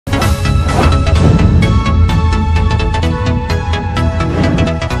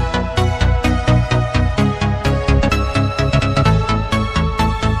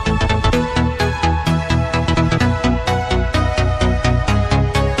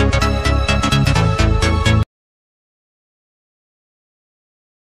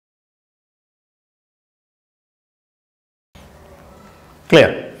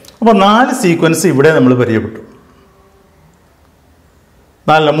അപ്പോൾ 4 സീക്വൻസ് ഇവിടെ നമ്മൾ പരിചയപ്പെട്ടു.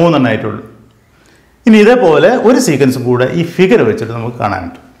 4 3 ഇനി ഇതേപോലെ ഒരു സീക്വൻസ് കൂടെ ഈ ഫിഗർ വെച്ചിട്ട് നമുക്ക്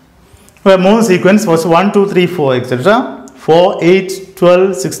കാണാനുണ്ട്. അപ്പോൾ 3 sequence first 1 2 3 4 etcetera 4 8 12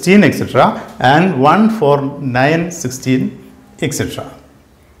 16 etcetera and 1 4 9 16 etcetera.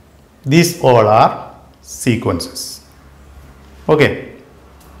 These all are sequences. Okay,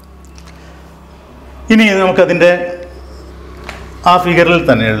 ഇനി നമുക്കതിൻ്റെ ആ ഫിഗറിൽ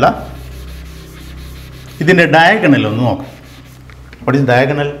തന്നെയുള്ള ഇതിൻ്റെ ഡയഗണൽ ഒന്ന് നോക്കാം. What is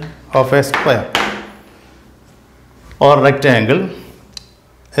diagonal of A square or rectangle?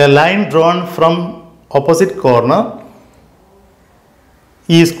 A line drawn from opposite corner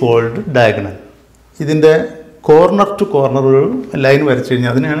is called diagonal. ഇതിൻ്റെ കോർണർ ടു കോർണർ ഒരു ലൈൻ വരച്ചു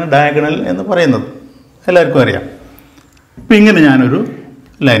കഴിഞ്ഞാൽ അതിനെയാണ് ഡയഗണൽ എന്ന് പറയുന്നത്. എല്ലാവർക്കും അറിയാം. അപ്പം ഇങ്ങനെ ഞാനൊരു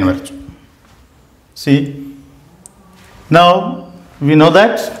ലൈൻ വരച്ചു. See, now we know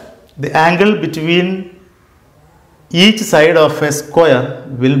that the angle between each side of a square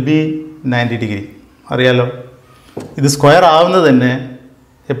will be 90 degree. അറിയാലോ, ഇത് സ്ക്വയർ ആവുന്നത് തന്നെ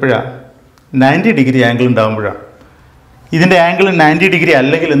എപ്പോഴാണ്? 90 ഡിഗ്രി ആംഗിൾ ഉണ്ടാകുമ്പോഴാണ്. ഇതിൻ്റെ ആംഗിൾ 90 ഡിഗ്രി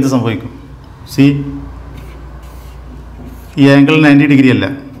അല്ലെങ്കിൽ എന്ത് സംഭവിക്കും? സി, ഈ ആംഗിൾ 90 ഡിഗ്രി അല്ല,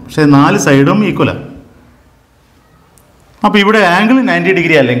 പക്ഷേ 4 സൈഡും ഈക്വലാണ്. അപ്പോൾ ഇവിടെ ആംഗിൾ 90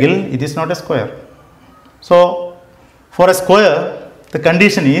 ഡിഗ്രി അല്ലെങ്കിൽ it is not A square. So four A square the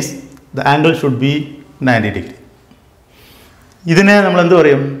condition is the angle should be 90 degree. ഇതിനെ നമ്മൾ എന്ത്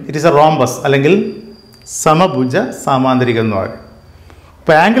പറയും? ഇറ്റ് ഈസ് എ റോംബസ് അല്ലെങ്കിൽ സമഭുജ സാമാന്തരികം എന്ന് പറയും.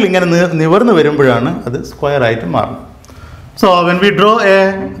 അപ്പോൾ ആംഗിൾ ഇങ്ങനെ നിവർന്ന് വരുമ്പോഴാണ് അത് സ്ക്വയർ ആയിട്ട് മാറുന്നത്. So when we draw A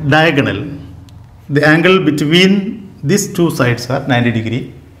diagonal, the angle between these 2 sides R 90 degree.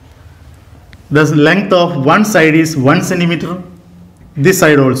 The length of one side is 1 centimeter, this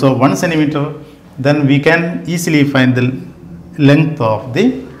side also 1 centimeter. Then we can easily find the length of the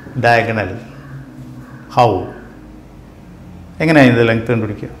diagonal. How? എങ്ങനെയാണ് ഇതിൻ്റെ length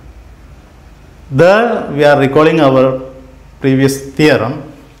കണ്ടുപിടിക്കുക? There we are recalling our previous theorem,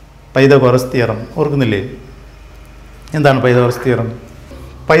 Pythagoras theorem. ഓർക്കുന്നില്ലേ? എന്താണ് Pythagoras theorem?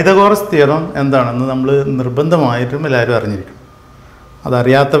 Pythagoras theorem എന്താണെന്ന് നമ്മൾ നിർബന്ധമായിട്ടും എല്ലാവരും അറിഞ്ഞിരിക്കും.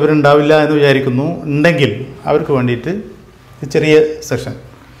 അതറിയാത്തവരുണ്ടാവില്ല എന്ന് വിചാരിക്കുന്നു. ഉണ്ടെങ്കിൽ അവർക്ക് വേണ്ടിയിട്ട് ചെറിയ സെഷൻ.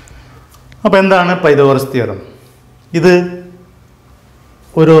 അപ്പോൾ എന്താണ് പൈതഗോറസ് തിയറം? ഇത്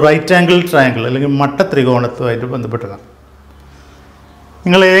ഒരു റൈറ്റ് ആംഗിൾ ട്രയാങ്കിൾ അല്ലെങ്കിൽ മട്ടത്രികോണത്തുമായിട്ട് ബന്ധപ്പെട്ടതാണ്.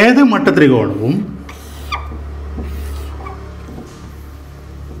 നിങ്ങൾ ഏത് മട്ടത്രികോണവും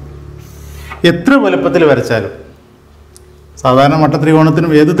എത്ര വലുപ്പത്തിൽ വരച്ചാലും, സാധാരണ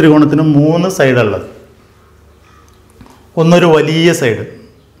മട്ടത്രികോണത്തിനും ഏത് ത്രികോണത്തിനും 3 സൈഡുള്ളത്. ഒന്നൊരു വലിയ സൈഡ്,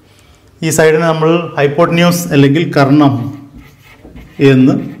 ഈ സൈഡിന് നമ്മൾ ഹൈപ്പോട്ടന്യൂസ് അല്ലെങ്കിൽ കർണം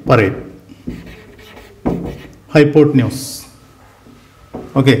എന്ന് പറയും. ഹൈപ്പോട്ടന്യൂസ്.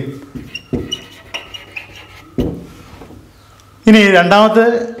 ഓക്കെ, ഇനി രണ്ടാമത്തെ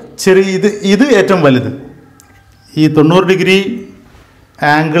ഇത് ഏറ്റവും വലുത്. ഈ 90 ഡിഗ്രി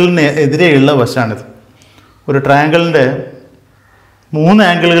ആംഗിളിന് എതിരെയുള്ള വശമാണിത്. ഒരു ട്രയാങ്കിളിൻ്റെ 3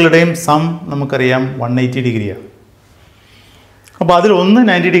 ആംഗിളുകളുടെയും സം നമുക്കറിയാം 180 ഡിഗ്രിയാണ്. അപ്പോൾ അതിൽ ഒന്ന്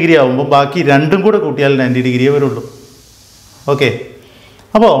 90 ഡിഗ്രി ആകുമ്പോൾ ബാക്കി 2 കൂടെ കൂട്ടിയാൽ 90 ഡിഗ്രിയേ വരുള്ളൂ. ഓക്കെ,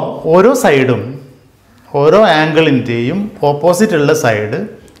 അപ്പോൾ ഓരോ സൈഡും ഓരോ ആംഗിളിൻ്റെയും ഓപ്പോസിറ്റുള്ള സൈഡ്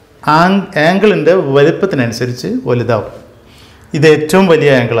ആംഗിളിൻ്റെ വലുപ്പത്തിനനുസരിച്ച് വലുതാവും. ഇത് ഏറ്റവും വലിയ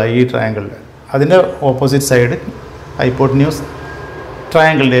ആംഗിളാണ് ഈ ട്രയാങ്കിളിൽ. അതിൻ്റെ ഓപ്പോസിറ്റ് സൈഡ് ഹൈപ്പോട്ടന്യൂസ്,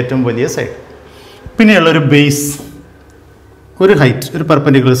 ട്രയാങ്കിളിൻ്റെ ഏറ്റവും വലിയ സൈഡ്. പിന്നെയുള്ളൊരു ബേസ്, ഒരു ഹൈറ്റ്, ഒരു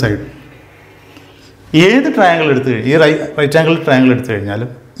പെർപെൻഡിക്കുലർ സൈഡ്. ഏത് ട്രയാങ്കിൾ എടുത്തു കഴിഞ്ഞാൽ, ഈ റൈറ്റ് ആംഗിൾ ട്രയാങ്കിൾ എടുത്തു കഴിഞ്ഞാലും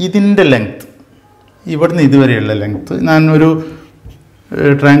ഇതിൻ്റെ ലെങ്ത്ത്, ഇവിടുന്ന് ഇതുവരെയുള്ള ലെങ്ത്ത്, ഞാൻ ഒരു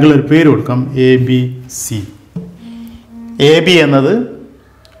ട്രയാങ്കിൾ ഒരു പേര് കൊടുക്കാം, ABC. AB എന്നത്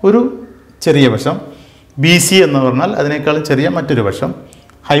ഒരു ചെറിയ വശം, BC എന്ന് പറഞ്ഞാൽ അതിനേക്കാളും ചെറിയ മറ്റൊരു വശം,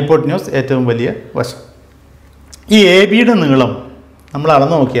 ഹൈപ്പോട്ടന്യൂസ് ഏറ്റവും വലിയ വശം. ഈ ABയുടെ നീളം നമ്മൾ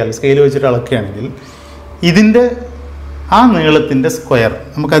അളന്ന് നോക്കിയാൽ, സ്കെയിൽ വെച്ചിട്ട് അളക്കുകയാണെങ്കിൽ, ഇതിൻ്റെ ആ നീളത്തിൻ്റെ സ്ക്വയർ,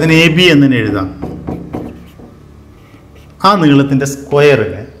 നമുക്കതിന് AB എന്ന് തന്നെ എഴുതാം. ആ നീളത്തിൻ്റെ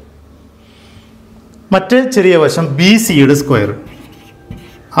സ്ക്വയറിന് മറ്റേ ചെറിയ വശം BCയുടെ സ്ക്വയർ,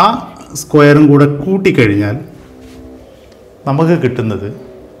 ആ സ്ക്വയറും കൂടെ കൂട്ടിക്കഴിഞ്ഞാൽ നമുക്ക് കിട്ടുന്നത്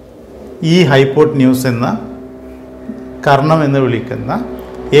ഈ ഹൈപ്പോട്ടന്യൂസ് എന്ന കർണം എന്ന് വിളിക്കുന്ന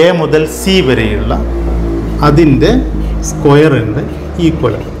A മുതൽ C വരെയുള്ള അതിൻ്റെ സ്ക്വയറിൻ്റെ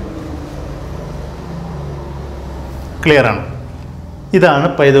ഈക്വലാണ്. ക്ലിയറാണ്? ഇതാണ്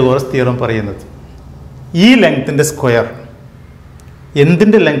പൈതഗോറസ് തിയറം പറയുന്നത്. ഈ ലെങ്ത്തിൻ്റെ സ്ക്വയർ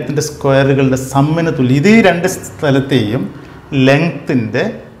എന്തിൻ്റെ ലെങ്ത്തിൻ്റെ സ്ക്വയറുകളുടെ സമ്മിന് തുല്യം. ഇത് ഈ 2 സ്ഥലത്തെയും ലെങ്ത്തിൻ്റെ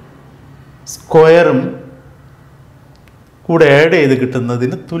സ്ക്വയറും കൂടെ ആഡ് ചെയ്ത്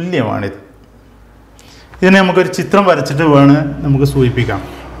കിട്ടുന്നതിന് തുല്യമാണിത്. ഇതിനെ നമുക്കൊരു ചിത്രം വരച്ചിട്ട് വേണം നമുക്ക് സൂചിപ്പിക്കാം.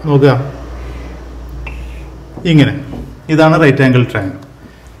 നോക്കുക, ഇങ്ങനെ ഇതാണ് റൈറ്റ് ആംഗിൾ ട്രയാങ്കിൾ.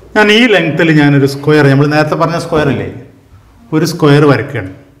 ഞാൻ ഈ ലെങ്ത്തിൽ ഞാനൊരു സ്ക്വയർ, നമ്മൾ നേരത്തെ പറഞ്ഞ സ്ക്വയർ ഇല്ലേ, ഒരു സ്ക്വയർ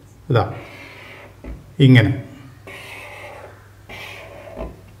വരയ്ക്കുകയാണ്. ഇതാ ഇങ്ങനെ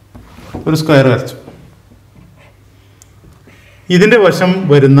ഒരു സ്ക്വയർ വരച്ചു. ഇതിൻ്റെ വശം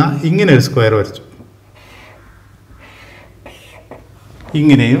വരുന്ന ഇങ്ങനെ ഒരു സ്ക്വയർ വരച്ചു.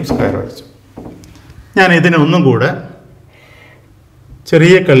 ഇങ്ങനെയും സ്ക്വയർ വരച്ചു. ഞാൻ ഇതിനെ ഒന്നും കൂടെ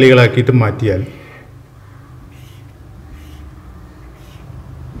ചെറിയ കള്ളികളാക്കിയിട്ട് മാറ്റിയാൽ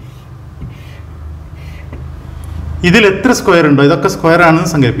ഇതിൽ എത്ര സ്ക്വയർ ഉണ്ടോ, ഇതൊക്കെ സ്ക്വയർ ആണെന്ന്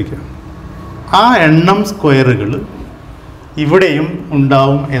സങ്കല്പിക്കുക. ആ എണ്ണം സ്ക്വയറുകൾ ഇവിടെയും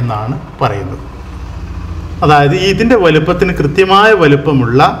ഉണ്ടാവും എന്നാണ് പറയുന്നത്. അതായത് ഇതിൻ്റെ വലുപ്പത്തിന് കൃത്യമായ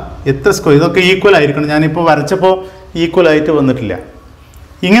വലുപ്പമുള്ള എത്ര സ്ക്വയർ, ഇതൊക്കെ ഈക്വൽ ആയിരിക്കണം. ഞാനിപ്പോൾ വരച്ചപ്പോൾ ഈക്വൽ ആയിട്ട് വന്നിട്ടില്ല.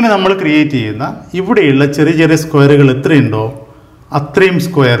 ഇങ്ങനെ നമ്മൾ ക്രിയേറ്റ് ചെയ്യുന്ന ഇവിടെയുള്ള ചെറിയ ചെറിയ സ്ക്വയറുകൾ എത്രയുണ്ടോ അത്രയും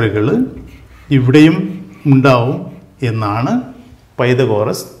സ്ക്വയറുകൾ ഇവിടെയും ഉണ്ടാവും എന്നാണ്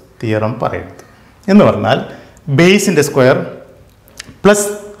പൈതഗോറസ് തിയറം പറയുന്നത്. എന്ന് പറഞ്ഞാൽ ബേസിൻ്റെ square plus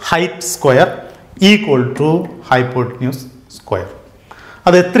height square equal to hypotenuse square.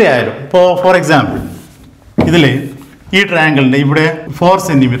 അത് എത്രയായാലും, ഇപ്പോൾ ഫോർ എക്സാമ്പിൾ ഇതിൽ ഈ ട്രയാങ്കിളിൻ്റെ ഇവിടെ 4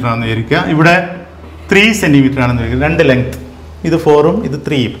 സെൻറ്റിമീറ്റർ ആണെന്ന് വിചാരിക്കുക, ഇവിടെ 3 സെൻറ്റിമീറ്റർ ആണെന്ന് വിചാരിക്കുക. രണ്ട് ലെങ്ത്, ഇത് 4ഉം ഇത്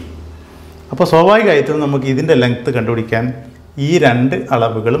 3ഉം. അപ്പോൾ സ്വാഭാവികമായിട്ടും നമുക്ക് ഇതിൻ്റെ ലെങ്ത് കണ്ടുപിടിക്കാൻ ഈ രണ്ട്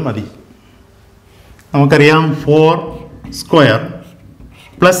അളവുകൾ മതി. നമുക്കറിയാം 4 സ്ക്വയർ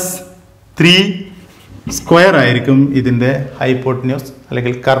പ്ലസ് 3 സ്ക്വയർ ആയിരിക്കും ഇതിൻ്റെ ഹൈപ്പോട്ടന്യൂസ്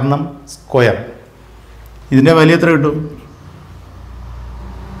അല്ലെങ്കിൽ കർണം സ്ക്വയർ. ഇതിൻ്റെ വലിയ എത്ര കിട്ടും?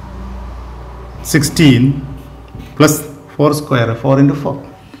 16 പ്ലസ് 4 സ്ക്വയർ 4 × 4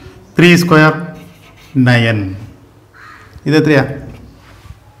 3 സ്ക്വയർ 9. ഇതെത്രയാ?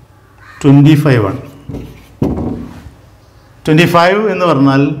 25 ആണ്. 25 എന്ന്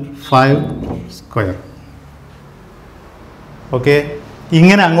പറഞ്ഞാൽ 5 സ്ക്വയർ. ഓക്കെ,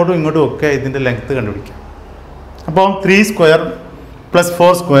 ഇങ്ങനെ അങ്ങോട്ടും ഇങ്ങോട്ടും ഒക്കെ ഇതിൻ്റെ ലെങ്ത്ത് കണ്ടുപിടിക്കാം. അപ്പോൾ 3 സ്ക്വയർ പ്ലസ്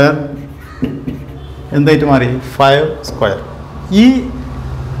 4 സ്ക്വയർ എന്തായിട്ട് മാറി? 5 സ്ക്വയർ. ഈ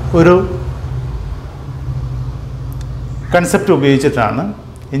ഒരു കൺസെപ്റ്റ് ഉപയോഗിച്ചിട്ടാണ്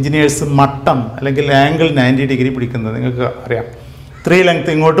എൻജിനീയേഴ്സ് മട്ടം അല്ലെങ്കിൽ ആംഗിൾ 90 ഡിഗ്രി പിടിക്കുന്നത്. നിങ്ങൾക്ക് അറിയാം, 3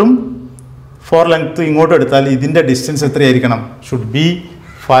 ലെങ്ത്ത് ഇങ്ങോട്ടും 4 ലെങ്ത്ത് ഇങ്ങോട്ടും എടുത്താൽ ഇതിൻ്റെ ഡിസ്റ്റൻസ് എത്രയായിരിക്കണം? Should be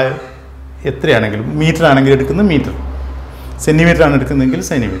 5. എത്രയാണെങ്കിലും, മീറ്റർ ആണെങ്കിൽ എടുക്കുന്നത് മീറ്റർ, സെൻറ്റിമീറ്റർ ആണ് എടുക്കുന്നതെങ്കിൽ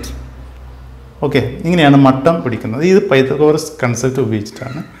സെൻറ്റിമീറ്റർ. ഓക്കെ, ഇങ്ങനെയാണ് മട്ടം പിടിക്കുന്നത്. ഇത് പൈതഗോറസ് കൺസെപ്റ്റ്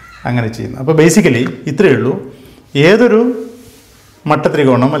ഉപയോഗിച്ചിട്ടാണ് അങ്ങനെ ചെയ്യുന്നത്. അപ്പോൾ ബേസിക്കലി ഇത്രയേ ഉള്ളൂ. ഏതൊരു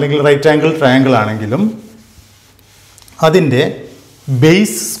മട്ടത്രികോണം അല്ലെങ്കിൽ റൈറ്റ് ആംഗിൾ ട്രയാങ്കിൾ ആണെങ്കിലും അതിൻ്റെ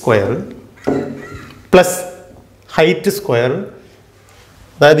base square plus height square,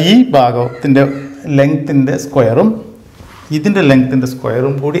 അതായത് ഈ ഭാഗത്തിൻ്റെ ലെങ്ത്തിൻ്റെ സ്ക്വയറും ഇതിൻ്റെ ലെങ്ത്തിൻ്റെ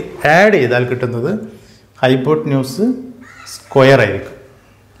സ്ക്വയറും കൂടി ആഡ് ചെയ്താൽ കിട്ടുന്നത് ഹൈപ്പോട്ടന്യൂസ് സ്ക്വയർ ആയിരിക്കും.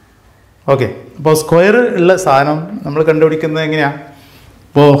 ഓക്കെ, അപ്പോൾ സ്ക്വയർ ഉള്ള സാധനം നമ്മൾ കണ്ടുപിടിക്കുന്നത് എങ്ങനെയാണ്?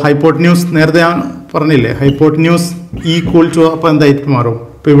 ഇപ്പോൾ ഹൈപ്പോട്ടന്യൂസ് നേരത്തെ ഞാൻ പറഞ്ഞില്ലേ, ഹൈപ്പോട്ടന്യൂസ് ഈക്വൽ ടു, അപ്പോൾ എന്തായിട്ട് മാറും?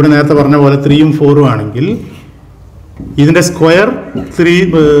 ഇപ്പോൾ ഇവിടെ നേരത്തെ പറഞ്ഞ പോലെ 3ഉം 4ഉം ആണെങ്കിൽ ഇതിൻ്റെ സ്ക്വയർ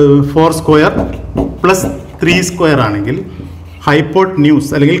 4 സ്ക്വയർ പ്ലസ് 3 സ്ക്വയർ ആണെങ്കിൽ ഹൈപ്പോട്ടന്യൂസ്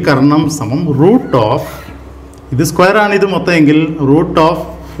അല്ലെങ്കിൽ കർണം സമം റൂട്ട് ഓഫ്, ഇത് സ്ക്വയർ ആണ് ഇത് മൊത്തം എങ്കിൽ root of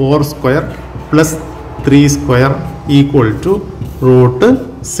 4 square plus 3 square equal to root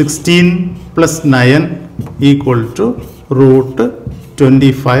 16 plus 9 equal to root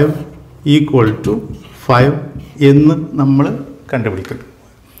 25 equal to 5 എന്ന് നമ്മൾ കണ്ടുപിടിക്കുന്നു.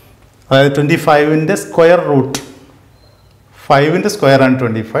 അതായത് 25ൻ്റെ സ്ക്വയർ റൂട്ട്, 5ൻ്റെ സ്ക്വയറാണ്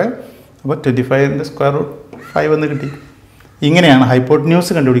 25, അപ്പോൾ 25ൻ്റെ സ്ക്വയർ റൂട്ട് 5 എന്ന് കിട്ടി. ഇങ്ങനെയാണ്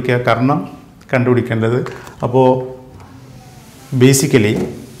ഹൈപ്പോട്ടന്യൂസ് കണ്ടുപിടിക്കുക, കർണം കണ്ടുപിടിക്കേണ്ടത്. അപ്പോൾ ബേസിക്കലി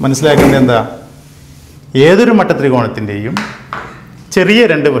മനസ്സിലാക്കേണ്ടത് എന്താ? ഏതൊരു മട്ടത്രികോണത്തിൻ്റെയും ചെറിയ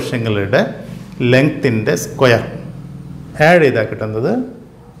രണ്ട് വശങ്ങളുടെ ലെങ്ത്തിൻ്റെ സ്ക്വയർ ആഡ് ചെയ്താൽ കിട്ടുന്നത്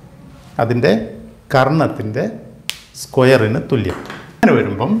അതിൻ്റെ കർണത്തിൻ്റെ സ്ക്വയറിന് തുല്യം. അങ്ങനെ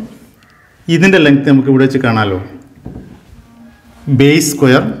വരുമ്പം ഇതിൻ്റെ ലെങ്ത്ത് നമുക്ക് ഇവിടെ വെച്ച് കാണാമല്ലോ. Base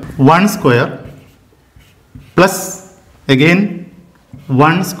square 1 square plus again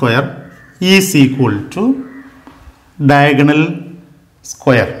 1 square is equal to diagonal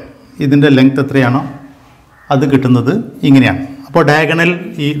square. ഇതിൻ്റെ ലെങ്ത്ത് എത്രയാണോ അത് കിട്ടുന്നത് ഇങ്ങനെയാണ്. അപ്പോൾ diagonal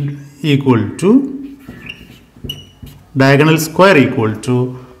equal to diagonal square equal to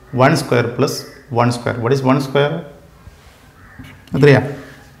 1 square plus 1 square. What is 1 square? എത്രയാ?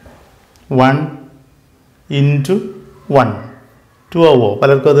 1 ഇൻറ്റു 1, 2 ആവോ?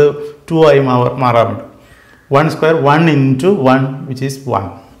 പലർക്കും അത് 2 ആയി മാറാറുണ്ട്. 1 square 1 into 1 which is 1.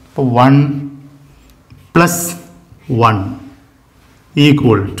 So 1 plus 1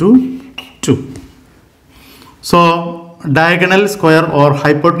 equal to 2. So diagonal square or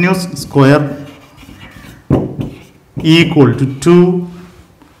hypotenuse square equal to 2,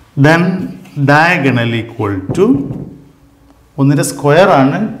 then diagonal equal to ഒന്നിൻ്റെ square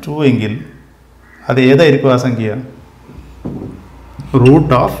ആണ് 2 എങ്കിൽ അത് ഏതായിരിക്കും ആ സംഖ്യ?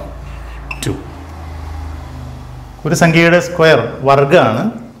 Root of 2. ഒരു സംഖ്യയുടെ സ്ക്വയർ വർഗ്ഗമാണ്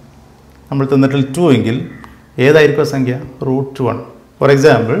നമ്മൾ തന്നിട്ടുള്ള 2 എങ്കിൽ ഏതായിരിക്കും ആ സംഖ്യ? റൂട്ട് 1. ഫോർ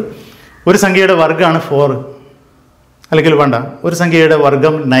എക്സാമ്പിൾ, ഒരു സംഖ്യയുടെ വർഗ്ഗമാണ് 4, അല്ലെങ്കിൽ വേണ്ട, ഒരു സംഖ്യയുടെ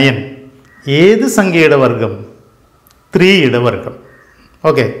വർഗ്ഗം 9. ഏത് സംഖ്യയുടെ വർഗ്ഗം? 3യുടെ വർഗ്ഗം.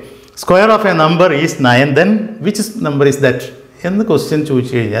 Okay, square of A number is 9, then which number is that എന്ന് ക്വസ്റ്റ്യൻ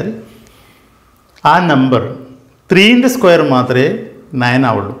ചോദിച്ചു കഴിഞ്ഞാൽ ആ നമ്പർ 3ൻ്റെ സ്ക്വയർ മാത്രമേ 9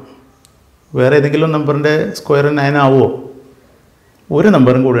 ആവുള്ളൂ. വേറെ ഏതെങ്കിലും നമ്പറിൻ്റെ സ്ക്വയർ 9 ആവുമോ? ഒരു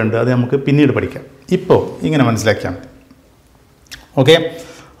നമ്പറും കൂടെ ഉണ്ട്, അത് നമുക്ക് പിന്നീട് പഠിക്കാം. ഇപ്പോൾ ഇങ്ങനെ മനസ്സിലാക്കിയാൽ മതി. ഓക്കെ,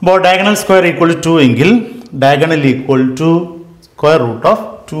 അപ്പോൾ ഡയഗണൽ സ്ക്വയർ ഈക്വൽ ടു 2 എങ്കിൽ diagonal equal to square root of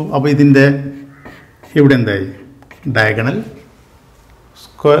 2. അപ്പോൾ ഇതിൻ്റെ ഇവിടെ എന്തായി? Diagonal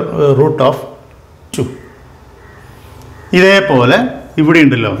square root of 2. ഇതേപോലെ ഇവിടെ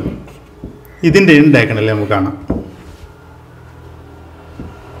ഉണ്ടല്ലോ, ഇതിൻ്റെയും ഡയഗണൽ നമുക്ക് കാണാം.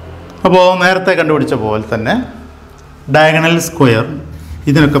 അപ്പോൾ നേരത്തെ കണ്ടുപിടിച്ച പോലെ തന്നെ ഡയഗണൽ സ്ക്വയർ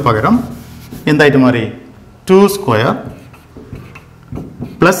ഇതിനൊക്കെ പകരം എന്തായിട്ട് മാറി? 2 square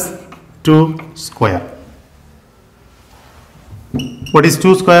plus 2 square. What is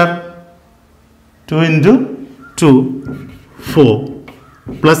 2 square? 2 into 2, 4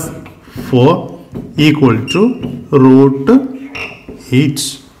 plus 4 equal to root 8.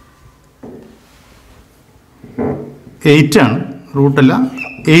 8 ആണ്, റൂട്ട് അല്ല,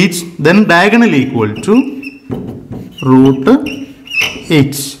 8. Then diagonal equal to root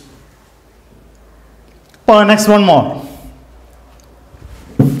 8. Next one more.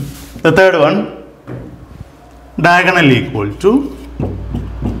 The third one, diagonal equal to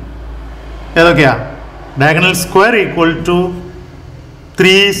ഏതൊക്കെയാ? Diagonal square equal to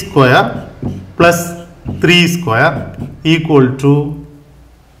 3 square plus 3 square equal to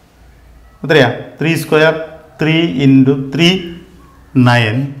എത്രയാ? 3 square 3 into 3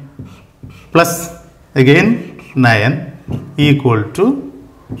 9 plus again 9 equal to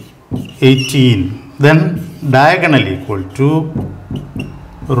 18. Then diagonal equal to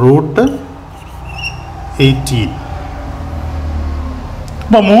root 18.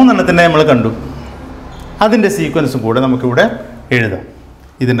 അപ്പോൾ 3 എണ്ണത്തിൻ്റെ നമ്മൾ കണ്ടു. അതിൻ്റെ സീക്വൻസും കൂടെ നമുക്കിവിടെ എഴുതാം.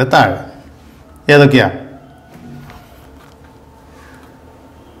 ഇതിൻ്റെ താഴെ ഏതൊക്കെയാ?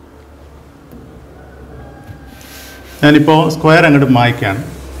 ഞാനിപ്പോൾ സ്ക്വയർ അങ്ങോട്ട് മായ്ക്കാണ്,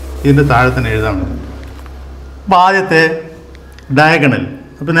 ഇതിൻ്റെ താഴെ തന്നെ എഴുതാനുള്ളത്. അപ്പോൾ ആദ്യത്തെ ഡയഗണൽ,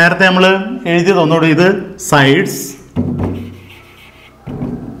 അപ്പോൾ നേരത്തെ നമ്മൾ എഴുതിയത് ഒന്നുകൂടി, ഇത് സൈഡ്സ്,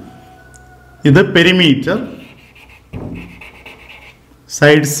 ഇത് പെരിമീറ്റർ,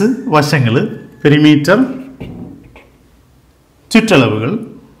 സൈഡ്സ് വശങ്ങൾ, പെരിമീറ്റർ ചുറ്റളവുകൾ,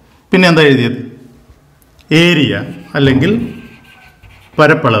 പിന്നെ എന്താ എഴുതിയത്? ഏരിയ അല്ലെങ്കിൽ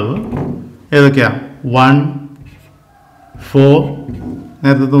പരപ്പളവ്. ഏതൊക്കെയാ? 1, 4,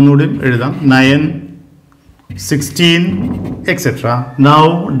 നേരത്തെ ഒന്നുകൂടി എഴുതാം, 9, 16 എക്സെട്ര. നൗ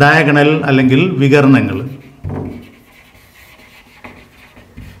ഡയഗണൽ അല്ലെങ്കിൽ വികരണങ്ങൾ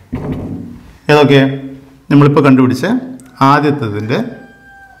ഏതൊക്കെ? നമ്മളിപ്പോൾ കണ്ടുപിടിച്ച ആദ്യത്തതിൻ്റെ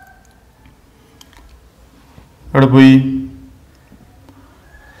എവിടെ പോയി?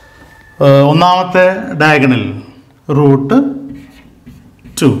 ഒന്നാമത്തെ ഡയഗണൽ റൂട്ട്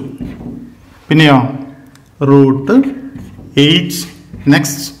 2, പിന്നെയോ റൂട്ട് 8,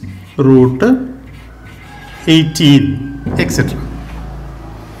 നെക്സ്റ്റ് റൂട്ട് 18 എക്സെട്ര.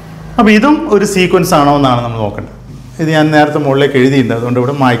 അപ്പോൾ ഇതും ഒരു സീക്വൻസ് ആണോ എന്നാണ് നമ്മൾ നോക്കേണ്ടത്. ഇത് ഞാൻ നേരത്തെ മുകളിലേക്ക് എഴുതിയിട്ടുണ്ട്, അതുകൊണ്ട്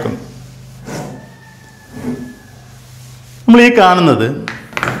ഇവിടെ മായ്ക്കുന്നു. നമ്മൾ ഈ കാണുന്നത്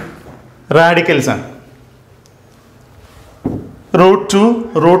റാഡിക്കൽസ് ആണ്. Root 2,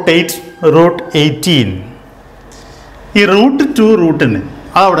 root 8, root 18. ഈ റൂട്ട് 2 റൂട്ടിന്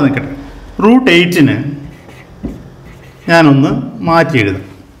അതവിടെ നിൽക്കട്ടെ. റൂട്ട് 8ന് ഞാനൊന്ന് മാറ്റി എഴുതാം.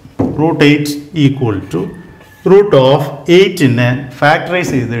 Root 8 equal to root of 8നെ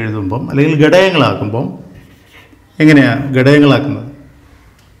factorise ചെയ്ത് എഴുതുമ്പം അല്ലെങ്കിൽ ഘടകങ്ങളാക്കുമ്പം എങ്ങനെയാണ് ഘടകങ്ങളാക്കുന്നത്?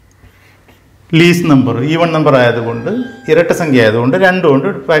 ലീസ്റ്റ് നമ്പർ, ഈവൺ നമ്പർ ആയതുകൊണ്ട്, ഇരട്ട സംഖ്യ ആയതുകൊണ്ട് 2 കൊണ്ട്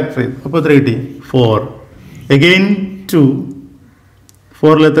ഫാക്ടർ ചെയ്തു. അപ്പോൾ എത്ര കിട്ടി? 4. അഗെയിൻ 2.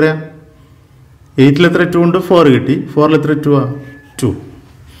 4ൽ എത്രയാ? 8ൽ എത്ര? 2 ഉണ്ട്, 4 കിട്ടി. 4ൽ എത്ര? 2 ആ? 2.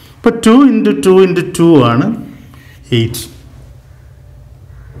 അപ്പോൾ 2 into 2 into 2 ആണ് 8.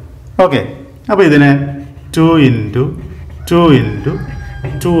 ഓക്കെ, അപ്പോൾ ഇതിനെ 2 ഇൻറ്റു 2 ഇൻറ്റു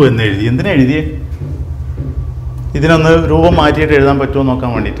 2 എന്ന് എഴുതി. എന്തിനാ എഴുതിയേ? ഇതിനൊന്ന് രൂപം മാറ്റിയിട്ട് എഴുതാൻ പറ്റുമോ നോക്കാൻ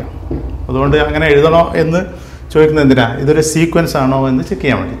വേണ്ടിയിട്ടാണ്. അതുകൊണ്ട് അങ്ങനെ എഴുതണോ എന്ന് ചോദിക്കുന്നത് എന്തിനാ? ഇതൊരു സീക്വൻസ് ആണോ എന്ന് ചെക്ക്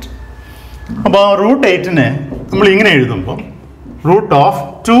ചെയ്യാൻ വേണ്ടിയിട്ട്. അപ്പോൾ റൂട്ട് 8നെ നമ്മൾ ഇങ്ങനെ എഴുതുമ്പോൾ റൂട്ട് ഓഫ്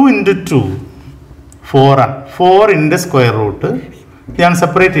 2 ഇൻറ്റു 2 4 ആണ്. 4 സ്ക്വയർ റൂട്ട് ഞാൻ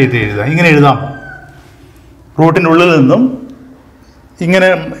സെപ്പറേറ്റ് ചെയ്തിട്ട് എഴുതാം. ഇങ്ങനെ എഴുതാം. റൂട്ടിൻ്റെ ഉള്ളിൽ നിന്നും ഇങ്ങനെ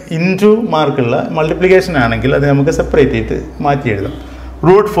ഇൻറ്റു മാർക്കുള്ള മൾട്ടിപ്ലിക്കേഷൻ ആണെങ്കിൽ അത് നമുക്ക് സെപ്പറേറ്റ് ചെയ്തിട്ട് മാറ്റി എഴുതാം.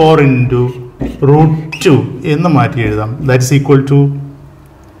 റൂട്ട് 4 ഇൻറ്റു റൂട്ട് 2 എന്ന് മാറ്റി എഴുതാം. That is equal to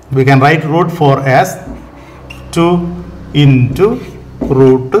we can write root 4 as 2 into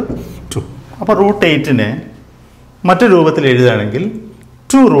root 2. അപ്പോൾ റൂട്ട് 8നെ മറ്റു രൂപത്തിൽ എഴുതുകയാണെങ്കിൽ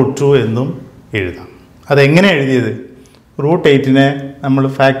 2 റൂട്ട് 2 എന്നും എഴുതാം. അതെങ്ങനെ എഴുതിയത്? റൂട്ട് 8നെ നമ്മൾ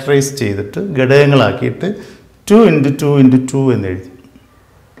ഫാക്ടറൈസ് ചെയ്തിട്ട് ഘടകങ്ങളാക്കിയിട്ട് 2 ഇൻറ്റു 2 ഇൻറ്റു 2 എന്ന് എഴുതി.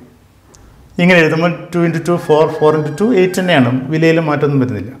 ഇങ്ങനെ എഴുതുമ്പോൾ 2 ഇൻറ്റു 2 4, 4 ഇൻറ്റു 2 8 തന്നെയാണ്. വിലയിൽ മാറ്റമൊന്നും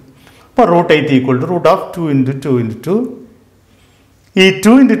വരുന്നില്ല. അപ്പോൾ root 8 equal to root of 2 into 2 into 2. ഈ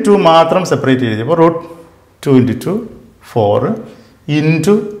 2 ഇൻറ്റു 2 മാത്രം സെപ്പറേറ്റ് എഴുതി. അപ്പോൾ റൂട്ട് 2 ഇൻറ്റു 2 4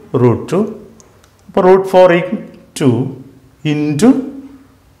 ഇൻറ്റു റൂട്ട് 2. അപ്പോൾ റൂട്ട് 4 2 ഇൻറ്റു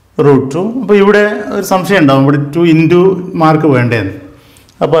റൂട്ട് 2. അപ്പോൾ ഇവിടെ ഒരു സംശയം ഉണ്ടാവും, ഇവിടെ 2 ഇൻറ്റു മാർക്ക് വേണ്ടതെന്ന്.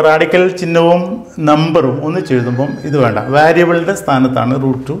 അപ്പോൾ റാഡിക്കൽ ചിഹ്നവും നമ്പറും ഒന്നിച്ച് എഴുതുമ്പം ഇത് വേണ്ട, വാരിയബിളിൻ്റെ സ്ഥാനത്താണ്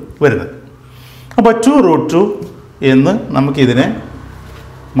റൂട്ട് 2 വരുന്നത്. അപ്പോൾ 2 റൂട്ട് 2 എന്ന് നമുക്കിതിനെ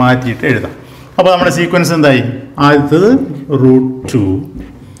മാറ്റിയിട്ട് എഴുതാം. അപ്പോൾ നമ്മുടെ സീക്വൻസ് എന്തായി? ആദ്യത്തത് root 2,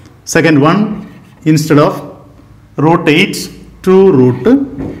 second one instead of root 8 2 root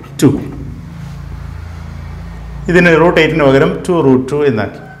 2. ഇതിന് റൂട്ട് 8ന് പകരം 2 റൂട്ട് 2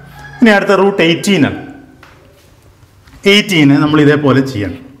 എന്നാക്കി. ഇനി അടുത്ത റൂട്ട് 18 ആണ്. 18 നമ്മൾ ഇതേപോലെ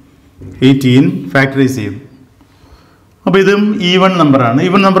ചെയ്യണം. 18 ഫാക്ടറൈസ് ചെയ്യും. അപ്പോൾ ഇതും ഈവൺ നമ്പറാണ്.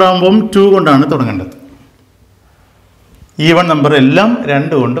 ഈവൺ നമ്പർ ആകുമ്പം 2 കൊണ്ടാണ് തുടങ്ങേണ്ടത്. ഈവൺ നമ്പർ എല്ലാം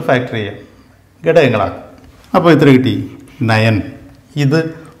 2 കൊണ്ട് ഫാക്ടർ ചെയ്യാം, ഘടകങ്ങളാക്കും. അപ്പോൾ ഇത്ര കിട്ടി 9. ഇത്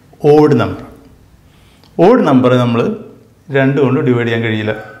ഓഡ് നമ്പർ. ഓഡ് നമ്പർ നമ്മൾ 2 കൊണ്ട് ഡിവൈഡ് ചെയ്യാൻ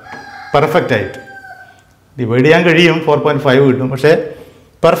കഴിയില്ല. പെർഫെക്റ്റ് ആയിട്ട് ഡിവൈഡ് ചെയ്യാൻ കഴിയും, 4.5 കിട്ടും. പക്ഷേ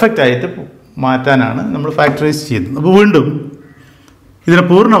പെർഫെക്റ്റ് ആയിട്ട് മാറ്റാനാണ് നമ്മൾ ഫാക്ടറൈസ് ചെയ്യുന്നത്. അപ്പോൾ വീണ്ടും ഇതിന്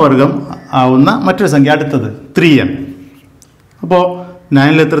പൂർണ്ണവർഗം ആവുന്ന മറ്റൊരു സംഖ്യ അടുത്തത് 3 ആണ്. അപ്പോൾ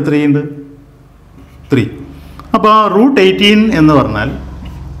 9ൽ എത്ര 3 ഉണ്ട്? 3. അപ്പോൾ റൂട്ട് 18 എന്ന് പറഞ്ഞാൽ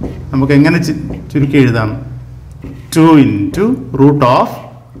നമുക്ക് എങ്ങനെ ചുരുക്കി എഴുതാം? 2 into root of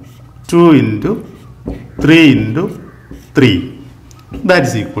 2 into 3 into 3. That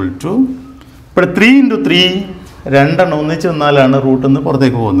is equal to, ഇവിടെ 3 ഇൻറ്റു 3 രണ്ടെണ്ണം ഒന്നിച്ച് വന്നാലാണ് റൂട്ടിൽ നിന്ന്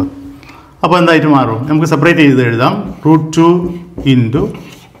പുറത്തേക്ക് പോകുന്നത്. അപ്പോൾ എന്തായിട്ട് മാറും? നമുക്ക് സെപ്പറേറ്റ് ചെയ്ത് എഴുതാം. റൂട്ട് 2 ഇൻറ്റു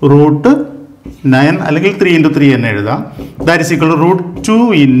റൂട്ട് 9 അല്ലെങ്കിൽ 3 ഇൻറ്റു 3 തന്നെ എഴുതാം. That is equal to root 2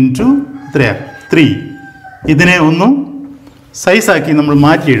 into 3. ഇതിനെ ഒന്നും സൈസാക്കി നമ്മൾ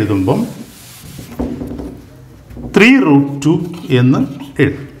മാറ്റി എഴുതുമ്പം 3 റൂട്ട് 2 എന്ന്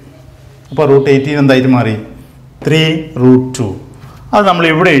എഴുതും. അപ്പോൾ റൂട്ട് 18 എന്തായിട്ട് മാറി? 3 റൂട്ട് 2. അത് നമ്മൾ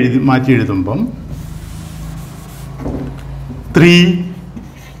ഇവിടെ മാറ്റി എഴുതുമ്പം 3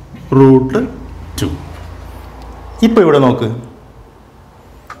 റൂട്ട് 2. ഇപ്പോൾ ഇവിടെ നോക്ക്,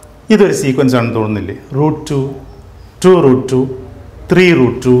 ഇതൊരു സീക്വൻസ് ആണെന്ന് തോന്നുന്നില്ലേ? Root 2, 2 root 2, 3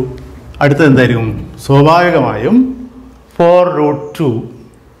 root 2. അടുത്തത് എന്തായിരിക്കും? സ്വാഭാവികമായും 4 റൂട്ട് 2,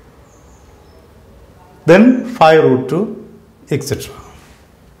 ദെൻ 5 റൂട്ട് 2 എക്സെട്ര.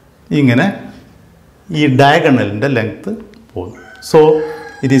 ഇങ്ങനെ ഈ ഡയഗണലിൻ്റെ ലെങ്ത്ത് പോകുന്നു. So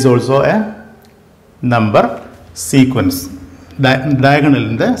it is also A number sequence.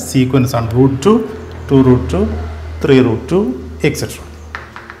 ഡയഗണലിൻ്റെ sequence ആണ് റൂട്ട് 2, 2 റൂട്ട് 2, 3 റൂട്ട് 2 എക്സെട്ര.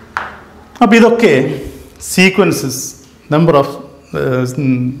 അപ്പോൾ ഇതൊക്കെ സീക്വൻസസ്, നമ്പർ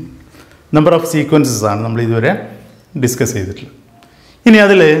ഓഫ് സീക്വൻസസ് ആണ് നമ്മൾ ഇതുവരെ ഡിസ്കസ് ചെയ്തിട്ടുള്ളത്. ഇനി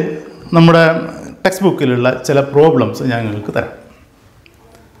അതിൽ നമ്മുടെ ടെക്സ്റ്റ് ബുക്കിലുള്ള ചില പ്രോബ്ലംസ് ഞാൻ നിങ്ങൾക്ക് തരാം.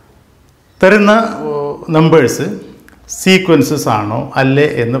 തരുന്ന നമ്പേഴ്സ് സീക്വൻസസ് ആണോ അല്ലേ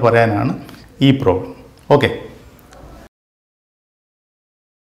എന്ന് പറയാനാണ് ഈ പ്രോബ്ലം. ഓക്കെ,